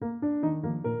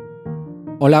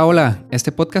Hola, hola.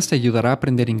 Este podcast te ayudará a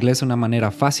aprender inglés de una manera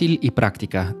fácil y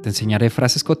práctica. Te enseñaré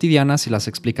frases cotidianas y las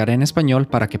explicaré en español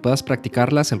para que puedas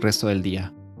practicarlas el resto del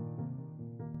día.